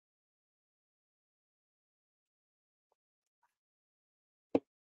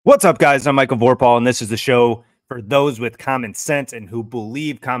What's up, guys? I'm Michael Vorpahl, and this is the show for those with common sense and who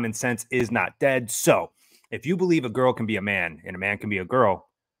believe common sense is not dead. So, if you believe a girl can be a man and a man can be a girl,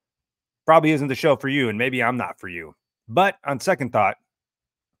 probably isn't the show for you, and maybe I'm not for you. But on second thought,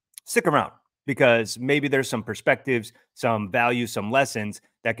 stick around because maybe there's some perspectives, some values, some lessons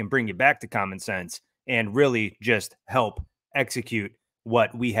that can bring you back to common sense and really just help execute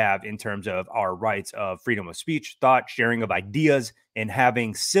what we have in terms of our rights of freedom of speech, thought, sharing of ideas, and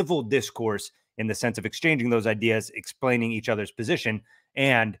having civil discourse in the sense of exchanging those ideas, explaining each other's position,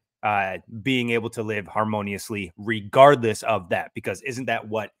 and being able to live harmoniously regardless of that, because isn't that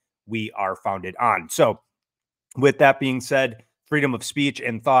what we are founded on? So with that being said, freedom of speech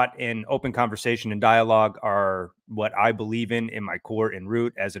and thought and open conversation and dialogue are what I believe in my core and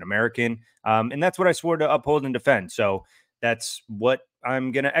root as an American. And that's what I swore to uphold and defend. So that's what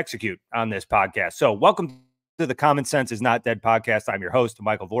I'm going to execute on this podcast. So welcome to the Common Sense is Not Dead podcast. I'm your host,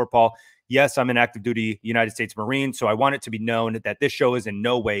 Michael Vorpahl. Yes, I'm an active duty United States Marine, so I want it to be known that this show is in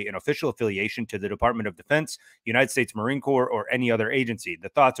no way an official affiliation to the Department of Defense, United States Marine Corps, or any other agency. The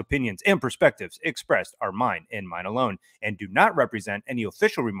thoughts, opinions, and perspectives expressed are mine and mine alone, and do not represent any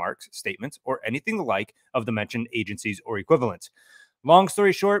official remarks, statements, or anything like of the mentioned agencies or equivalents. Long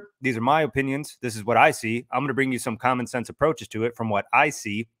story short, these are my opinions. This is what I see. I'm going to bring you some common sense approaches to it from what I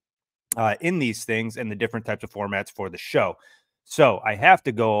see in these things and the different types of formats for the show. So I have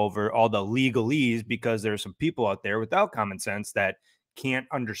to go over all the legalese because there are some people out there without common sense that can't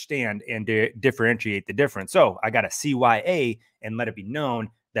understand and differentiate the difference. So I got to CYA and let it be known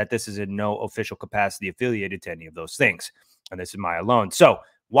that this is in no official capacity affiliated to any of those things. And this is my alone. So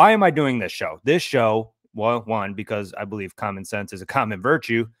why am I doing this show? This show, well, one, because I believe common sense is a common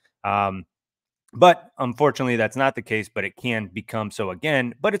virtue. But unfortunately, that's not the case, but it can become so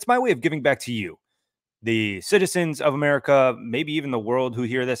again. But it's my way of giving back to you, the citizens of America, maybe even the world who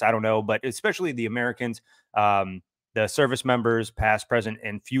hear this. I don't know, but especially the Americans, the service members, past, present,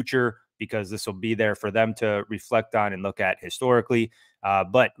 and future, because this will be there for them to reflect on and look at historically.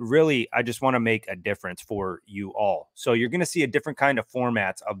 But really, I just want to make a difference for you all. So you're going to see a different kind of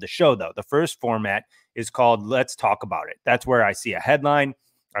formats of the show, though. The first format is called Let's Talk About It. That's where I see a headline.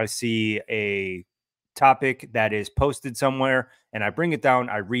 I see a topic that is posted somewhere and I bring it down,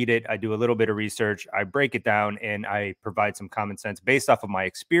 I read it, I do a little bit of research, I break it down, and I provide some common sense based off of my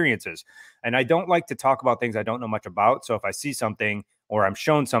experiences. And I don't like to talk about things I don't know much about. So if I see something or I'm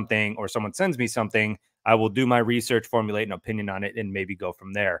shown something or someone sends me something, I will do my research, formulate an opinion on it, and maybe go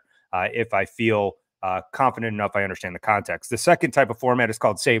from there. If I feel confident enough, I understand the context. The second type of format is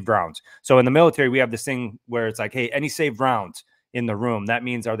called saved rounds. So in the military, we have this thing where it's like, hey, any saved rounds in the room. That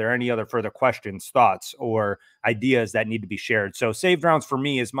means, are there any other further questions, thoughts, or ideas that need to be shared? So saved rounds for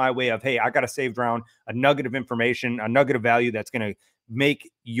me is my way of, hey, I got a saved round, a nugget of information, a nugget of value that's going to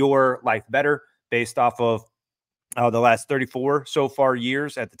make your life better based off of the last 34 so far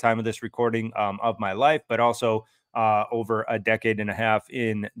years at the time of this recording of my life, but also over a decade and a half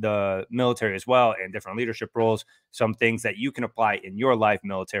in the military as well, and different leadership roles, some things that you can apply in your life,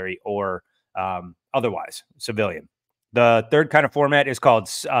 military or otherwise civilian. The third kind of format is called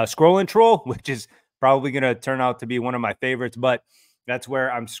Scroll and Troll, which is probably going to turn out to be one of my favorites, but that's where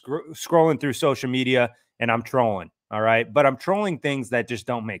I'm scrolling through social media and I'm trolling. All right. But I'm trolling things that just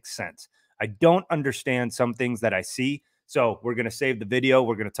don't make sense. I don't understand some things that I see. So we're going to save the video.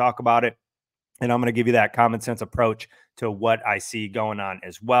 We're going to talk about it. And I'm going to give you that common sense approach to what I see going on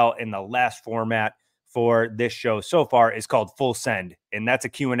as well. In the last format for this show so far is called Full Send, and that's a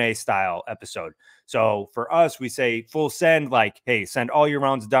Q&A style episode. So for us, we say full send, like, hey, send all your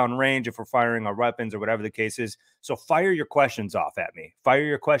rounds down range if we're firing our weapons or whatever the case is. So fire your questions off at me. Fire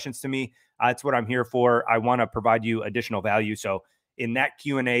your questions to me. That's what I'm here for. I want to provide you additional value. So in that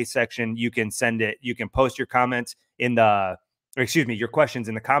Q&A section, you can send it. You can post your comments in the, your questions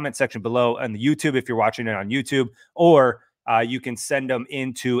in the comment section below on the YouTube if you're watching it on YouTube, or you can send them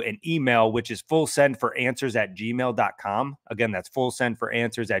into an email, which is fullsendforanswers@gmail.com. Again, that's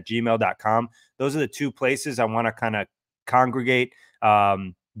fullsendforanswers@gmail.com. Those are the two places I want to kind of congregate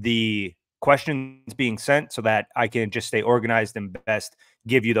the questions being sent so that I can just stay organized and best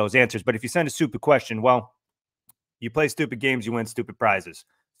give you those answers. But if you send a stupid question, well, you play stupid games, you win stupid prizes.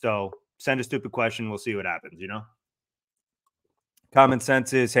 So send a stupid question. We'll see what happens, you know? Common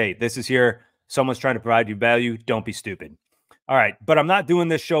sense is, hey, this is here. Someone's trying to provide you value. Don't be stupid. All right. But I'm not doing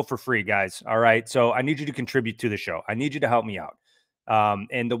this show for free, guys. All right. So I need you to contribute to the show. I need you to help me out.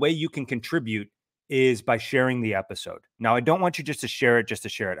 And the way you can contribute is by sharing the episode. Now, I don't want you just to share it.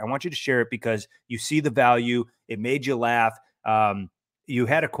 I want you to share it because you see the value. It made you laugh. You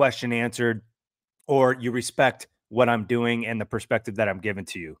had a question answered, or you respect what I'm doing and the perspective that I'm giving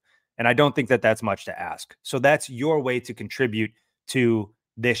to you. And I don't think that that's much to ask. So that's your way to contribute to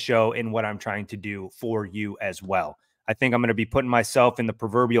this show and what I'm trying to do for you as well. I think I'm going to be putting myself in the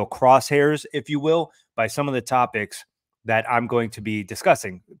proverbial crosshairs, if you will, by some of the topics that I'm going to be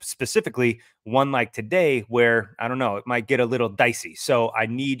discussing, specifically one like today, where I don't know, it might get a little dicey. So I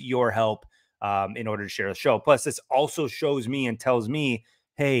need your help in order to share the show. Plus, this also shows me and tells me,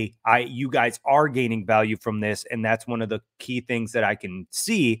 hey, you guys are gaining value from this, and that's one of the key things that I can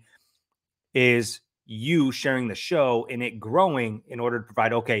see is you sharing the show and it growing in order to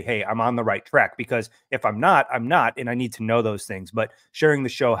provide, okay, hey, I'm on the right track. Because if I'm not, I'm not, and I need to know those things. But sharing the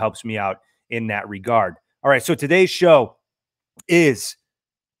show helps me out in that regard. All right, so today's show is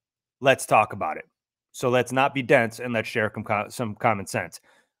let's talk about it. So let's not be dense and let's share some common sense.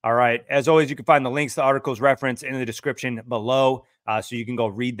 All right. As always, you can find the links to articles referenced in the description below, so you can go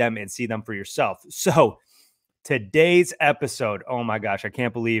read them and see them for yourself. So today's episode, oh my gosh, I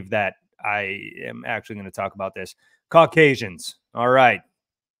can't believe that I am actually going to talk about this. Caucasians. All right.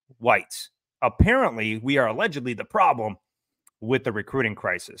 Whites. Apparently, we are allegedly the problem with the recruiting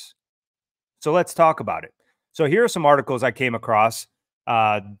crisis. So let's talk about it. So here are some articles I came across.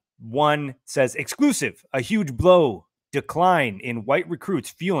 One says exclusive, a huge blow, decline in white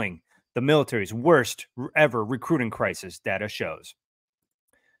recruits fueling the military's worst ever recruiting crisis, data shows.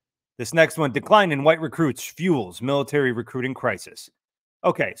 This next one, decline in white recruits fuels military recruiting crisis.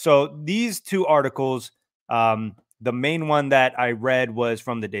 Okay, so these two articles, the main one that I read was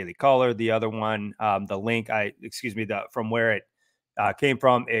from the Daily Caller. The other one, the link, from where it came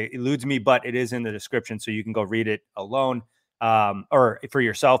from, it eludes me, but it is in the description, so you can go read it alone or for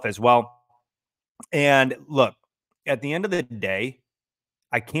yourself as well. And look, at the end of the day,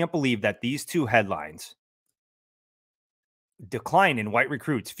 I can't believe that these two headlines, decline in white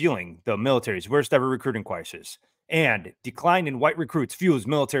recruits fueling the military's worst ever recruiting crisis, and decline in white recruits fuels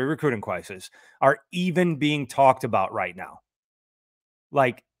military recruiting crisis, are even being talked about right now.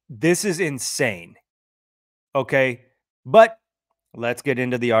 Like, this is insane. Okay. But let's get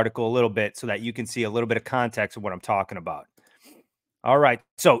into the article a little bit so that you can see a little bit of context of what I'm talking about. All right.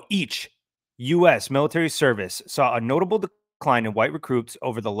 So each U.S. military service saw a notable decline in white recruits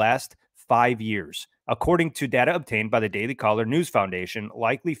over the last 5 years, according to data obtained by the Daily Caller News Foundation,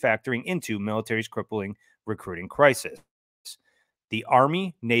 likely factoring into military's crippling recruiting crisis. The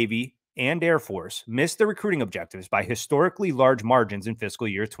Army, Navy, and Air Force missed the recruiting objectives by historically large margins in fiscal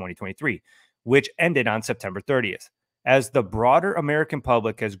year 2023, which ended on September 30th. As the broader American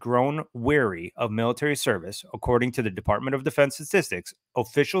public has grown wary of military service, according to the Department of Defense statistics,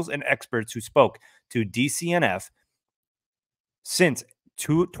 officials and experts who spoke to DCNF since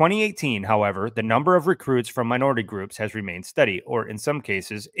 2018, however, the number of recruits from minority groups has remained steady, or in some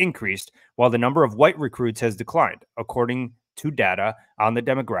cases increased, while the number of white recruits has declined, according to data on the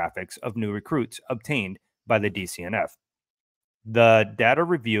demographics of new recruits obtained by the DCNF. The data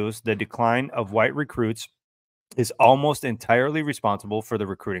reveals the decline of white recruits is almost entirely responsible for the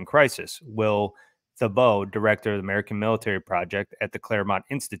recruiting crisis. Will Thabeau, director of the American Military Project at the Claremont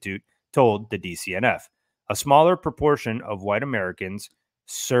Institute, told the DCNF. A smaller proportion of white Americans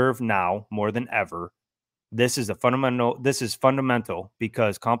serve now more than ever. This is fundamental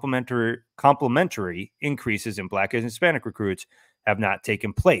because complementary increases in Black and Hispanic recruits have not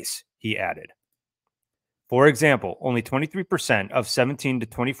taken place, he added. For example, only 23% of 17 to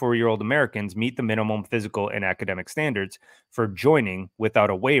 24-year-old Americans meet the minimum physical and academic standards for joining without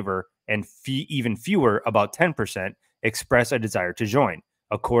a waiver, and even fewer, about 10%, express a desire to join,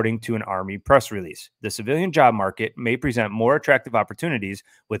 according to an Army press release. The civilian job market may present more attractive opportunities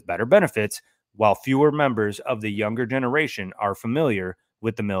with better benefits, while fewer members of the younger generation are familiar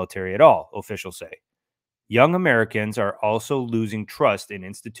with the military at all, officials say. Young Americans are also losing trust in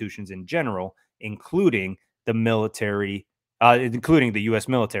institutions in general, including the military, including the U.S.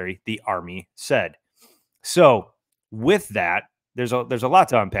 military, the Army said. So with that, there's a lot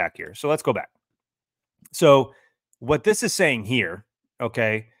to unpack here. So let's go back. So what this is saying here,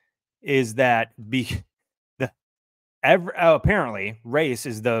 okay, is that apparently race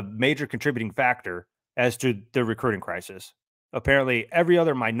is the major contributing factor as to the recruiting crisis. Apparently, every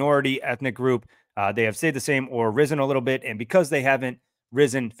other minority ethnic group, they have stayed the same or risen a little bit, and because they haven't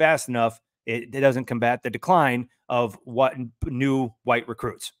risen fast enough, it doesn't combat the decline of what new white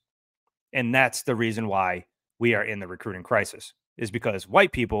recruits. And that's the reason why we are in the recruiting crisis, is because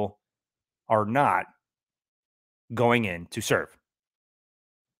white people are not going in to serve.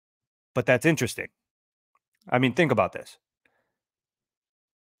 But that's interesting. I mean, think about this.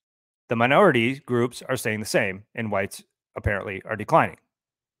 The minority groups are staying the same, and whites apparently are declining.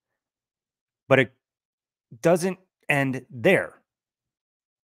 But doesn't end there.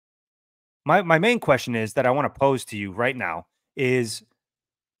 My main question is that I want to pose to you right now is,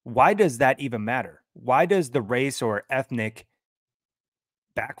 why does that even matter? Why does the race or ethnic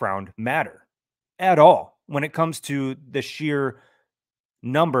background matter at all when it comes to the sheer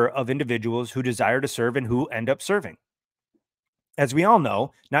number of individuals who desire to serve and who end up serving? As we all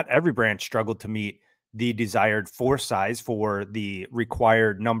know, not every branch struggled to meet the desired force size for the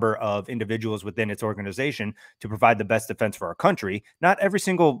required number of individuals within its organization to provide the best defense for our country. Not every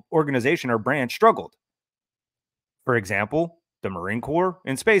single organization or branch struggled. For example, the Marine Corps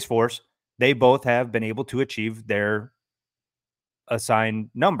and Space Force, they both have been able to achieve their assigned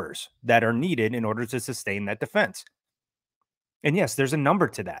numbers that are needed in order to sustain that defense. And yes, there's a number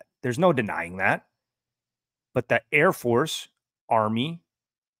to that. There's no denying that. But the Air Force, Army,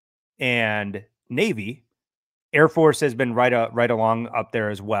 and Navy, Air Force has been right along up there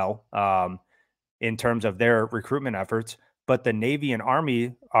as well, in terms of their recruitment efforts. But the Navy and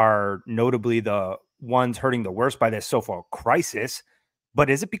Army are notably the ones hurting the worst by this so-called crisis. But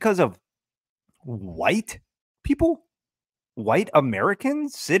is it because of white people, white American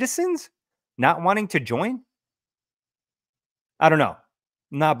citizens not wanting to join? I don't know.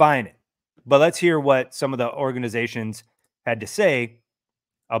 I'm not buying it. But let's hear what some of the organizations had to say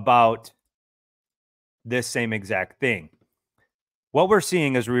about this same exact thing. What we're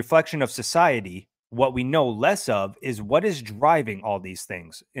seeing is a reflection of society. What we know less of is what is driving all these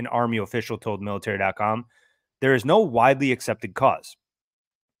things. An Army official told military.com, there is no widely accepted cause.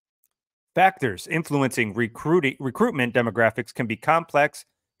 Factors influencing recruitment demographics can be complex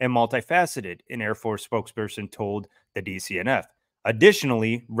and multifaceted, an Air Force spokesperson told the DCNF.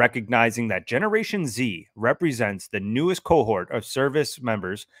 Additionally, recognizing that Generation Z represents the newest cohort of service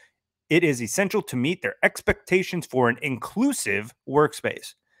members, it is essential to meet their expectations for an inclusive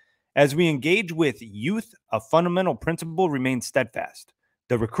workspace. As we engage with youth, a fundamental principle remains steadfast: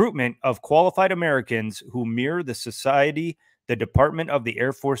 the recruitment of qualified Americans who mirror the society the Department of the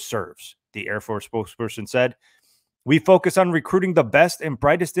Air Force serves, the Air Force spokesperson said. We focus on recruiting the best and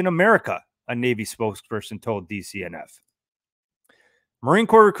brightest in America, a Navy spokesperson told DCNF. Marine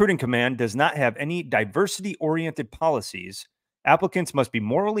Corps Recruiting Command does not have any diversity-oriented policies. Applicants must be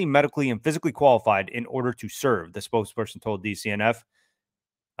morally, medically, and physically qualified in order to serve, the spokesperson told DCNF.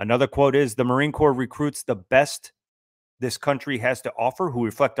 Another quote is, the Marine Corps recruits the best this country has to offer who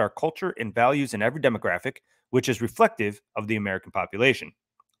reflect our culture and values in every demographic, which is reflective of the American population,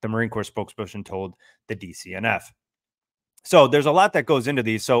 the Marine Corps spokesperson told the DCNF. So there's a lot that goes into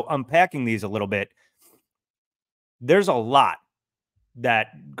these. So unpacking these a little bit, there's a lot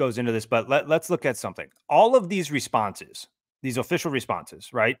that goes into this, but let's look at something. All of these responses, these official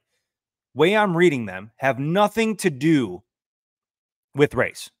responses, right? Way I'm reading them have nothing to do with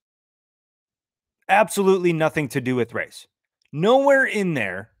race. Absolutely nothing to do with race. Nowhere in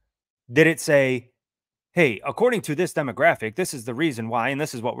there did it say, hey, according to this demographic, this is the reason why, and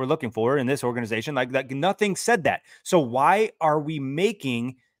this is what we're looking for in this organization. Like that, nothing said that. So why are we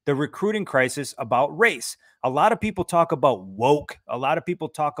making the recruiting crisis about race? A lot of people talk about woke. A lot of people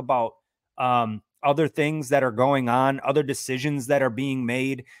talk about other things that are going on, other decisions that are being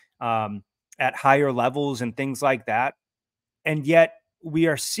made at higher levels and things like that. And yet we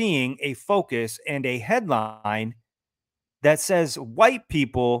are seeing a focus and a headline that says white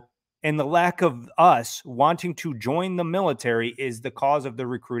people and the lack of us wanting to join the military is the cause of the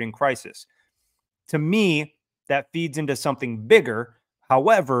recruiting crisis. To me, that feeds into something bigger.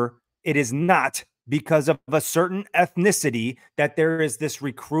 However, it is not because of a certain ethnicity that there is this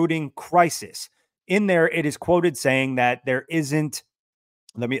recruiting crisis. In there, it is quoted saying that there isn't,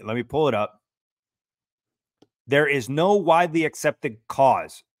 let me pull it up. There is no widely accepted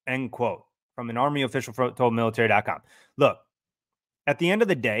cause, end quote, from an Army official told military.com. Look, at the end of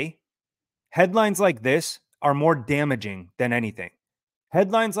the day, headlines like this are more damaging than anything.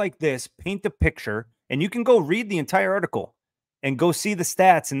 Headlines like this paint a picture, and you can go read the entire article and go see the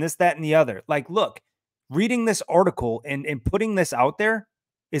stats and this, that, and the other. Like, look, reading this article and putting this out there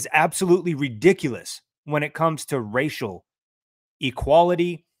is absolutely ridiculous when it comes to racial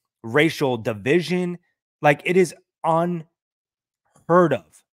equality, racial division. Like, it is unheard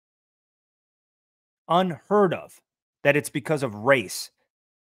of. Unheard of that it's because of race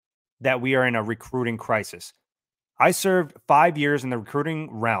that we are in a recruiting crisis. I served 5 years in the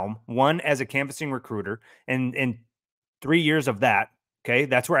recruiting realm, one as a canvassing recruiter, and in 3 years of that, okay,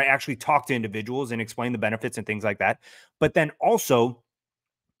 that's where I actually talked to individuals and explained the benefits and things like that. But then also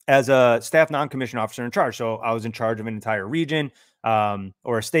as a staff non-commissioned officer in charge. So I was in charge of an entire region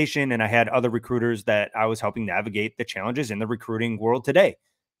or a station, and I had other recruiters that I was helping navigate the challenges in the recruiting world today.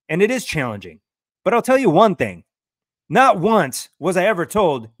 And it is challenging. But I'll tell you one thing. Not once was I ever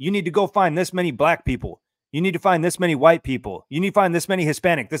told you need to go find this many black people. You need to find this many white people. You need to find this many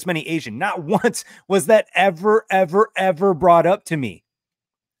Hispanic, this many Asian. Not once was that ever brought up to me.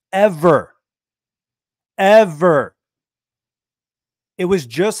 Ever. Ever. It was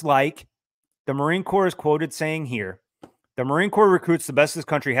just like the Marine Corps is quoted saying here, the Marine Corps recruits the best this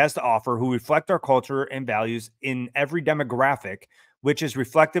country has to offer who reflect our culture and values in every demographic, which is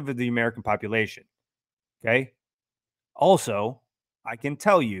reflective of the American population. Okay. Also, I can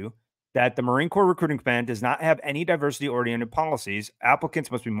tell you that the Marine Corps Recruiting Command does not have any diversity-oriented policies. Applicants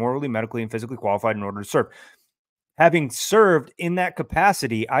must be morally, medically, and physically qualified in order to serve. Having served in that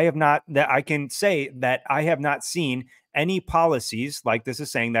capacity, I can say that I have not seen any policies like this is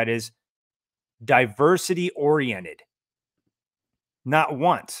saying that is diversity-oriented. Not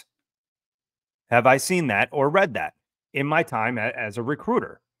once have I seen that or read that in my time as a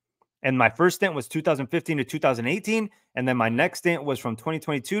recruiter. And my first stint was 2015 to 2018. And then my next stint was from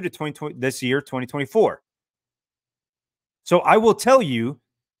 2022 to 2020, this year, 2024. So I will tell you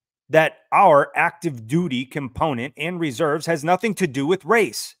that our active duty component and reserves has nothing to do with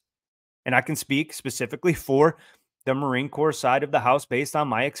race. And I can speak specifically for the Marine Corps side of the house based on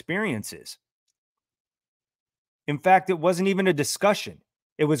my experiences. In fact, it wasn't even a discussion.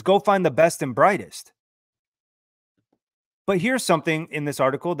 It was go find the best and brightest. But here's something in this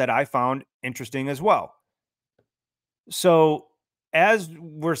article that I found interesting as well. So as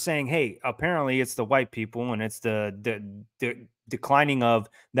we're saying, hey, apparently it's the white people and it's the declining of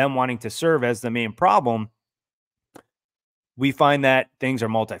them wanting to serve as the main problem. We find that things are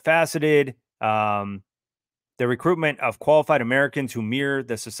multifaceted. The recruitment of qualified Americans who mirror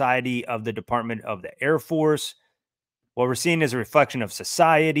the society of the Department of the Air Force. What we're seeing is a reflection of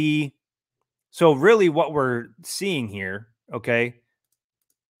society. So really what we're seeing here, okay,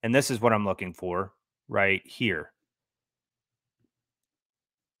 and this is what I'm looking for right here.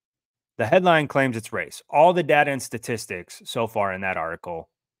 The headline claims it's race. All the data and statistics so far in that article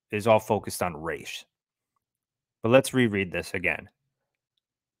is all focused on race. But let's reread this again.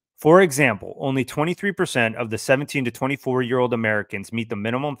 For example, only 23% of the 17 to 24-year-old Americans meet the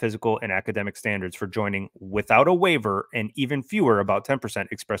minimum physical and academic standards for joining without a waiver, and even fewer, about 10%,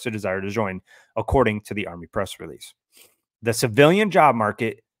 express a desire to join, according to the Army press release. The civilian job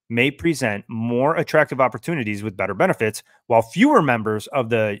market may present more attractive opportunities with better benefits, while fewer members of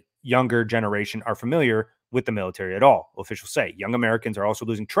the younger generation are familiar with the military at all. Officials say young Americans are also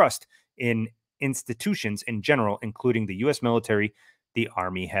losing trust in institutions in general, including the U.S. military, the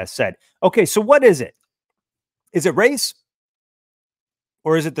Army has said. Okay, so what is it? Is it race?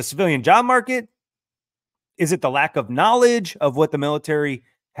 Or is it the civilian job market? Is it the lack of knowledge of what the military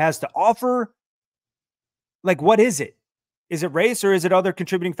has to offer? Like, what is it? Is it race or is it other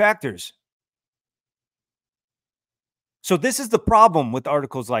contributing factors? So this is the problem with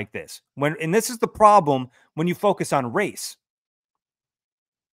articles like this. And this is the problem when you focus on race.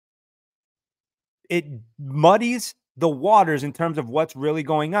 It muddies the waters in terms of what's really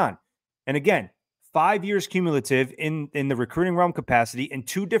going on. And again, 5 years cumulative in the recruiting realm capacity in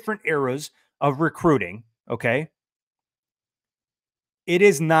two different eras of recruiting, okay? It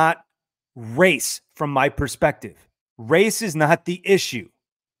is not race from my perspective. Race is not the issue.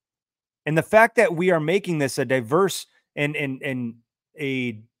 And the fact that we are making this a diverse and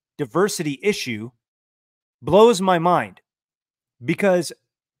a diversity issue blows my mind, because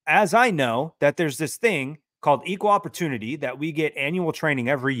as I know that there's this thing called equal opportunity that we get annual training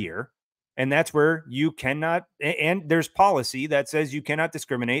every year. And that's where you cannot, and there's policy that says you cannot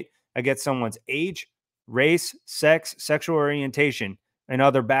discriminate against someone's age, race, sex, sexual orientation, and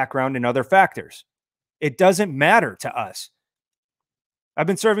other background and other factors. It doesn't matter to us. I've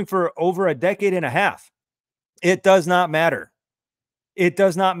been serving for over a decade and a half. It does not matter. It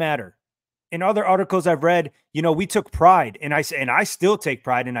does not matter. In other articles I've read, we took pride, and I still take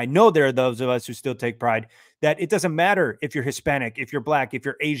pride, and I know there are those of us who still take pride, that it doesn't matter if you're Hispanic, if you're black, if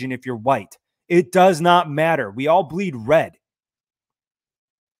you're Asian, if you're white. It does not matter. We all bleed red.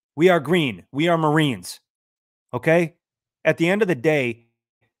 We are green. We are Marines. Okay? At the end of the day,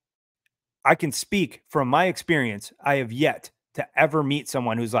 I can speak from my experience. I have yet to ever meet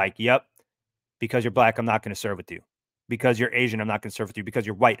someone who's like, yep, because you're black, I'm not going to serve with you. Because you're Asian, I'm not going to serve with you. Because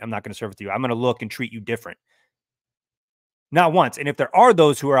you're white, I'm not going to serve with you. I'm going to look and treat you different. Not once. And if there are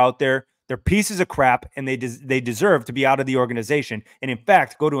those who are out there, they're pieces of crap, and they deserve to be out of the organization. And in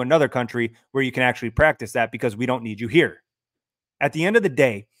fact, go to another country where you can actually practice that, because we don't need you here. At the end of the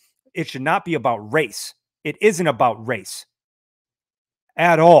day, it should not be about race. It isn't about race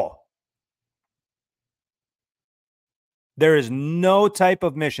at all. There is no type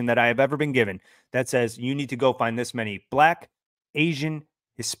of mission that I have ever been given that says you need to go find this many Black, Asian,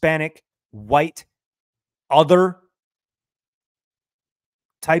 Hispanic, white, other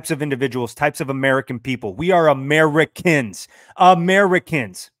types of individuals, types of American people. We are Americans.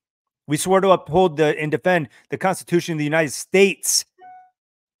 Americans. We swore to uphold and defend the Constitution of the United States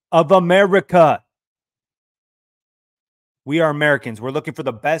of America. We are Americans. We're looking for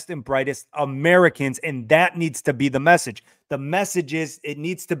the best and brightest Americans, and that needs to be the message. The message is it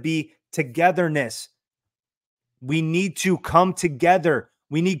needs to be togetherness. We need to come together.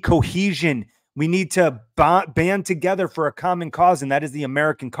 We need cohesion. We need to band together for a common cause, and that is the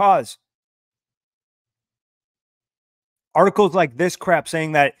American cause. Articles like this crap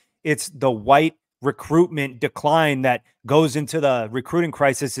saying that it's the white recruitment decline that goes into the recruiting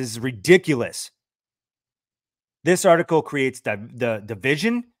crisis is ridiculous. This article creates the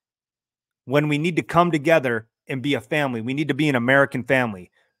division when we need to come together and be a family. We need to be an American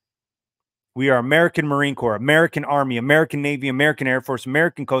family. We are American Marine Corps, American Army, American Navy, American Air Force,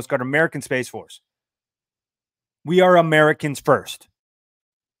 American Coast Guard, American Space Force. We are Americans first.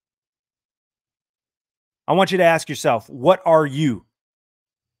 I want you to ask yourself, what are you?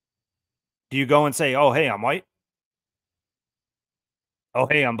 Do you go and say, oh, hey, I'm white? Oh,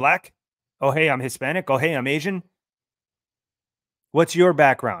 hey, I'm Black? Oh, hey, I'm Hispanic? Oh, hey, I'm Asian? What's your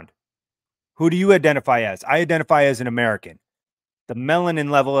background? Who do you identify as? I identify as an American. The melanin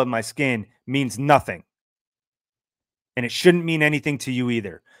level of my skin means nothing. And it shouldn't mean anything to you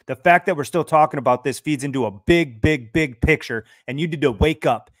either. The fact that we're still talking about this feeds into a big, big, big picture, and you need to wake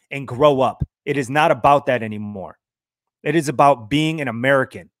up and grow up. It is not about that anymore. It is about being an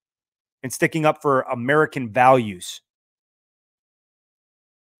American and sticking up for American values.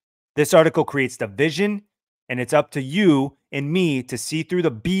 This article creates division, and it's up to you and me to see through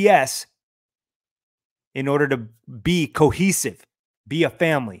the BS in order to be cohesive, be a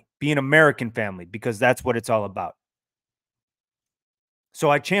family, be an American family, because that's what it's all about. So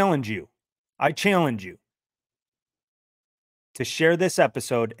I challenge you to share this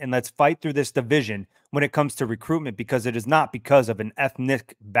episode, and let's fight through this division when it comes to recruitment, because it is not because of an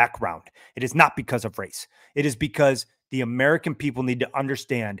ethnic background. It is not because of race. It is because the American people need to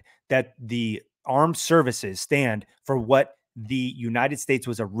understand that the armed services stand for what the United States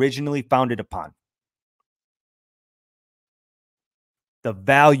was originally founded upon. The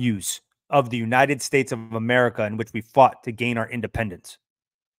values of the United States of America in which we fought to gain our independence.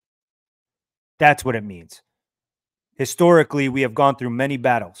 That's what it means. Historically, we have gone through many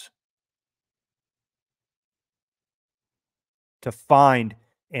battles to find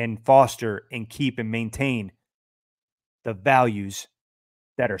and foster and keep and maintain the values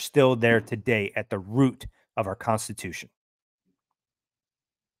that are still there today at the root of our Constitution.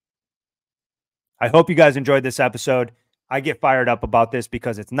 I hope you guys enjoyed this episode. I get fired up about this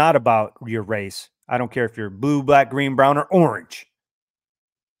because it's not about your race. I don't care if you're blue, black, green, brown, or orange.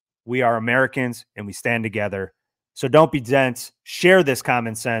 We are Americans and we stand together. So don't be dense. Share this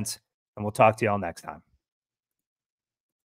common sense, and we'll talk to you all next time.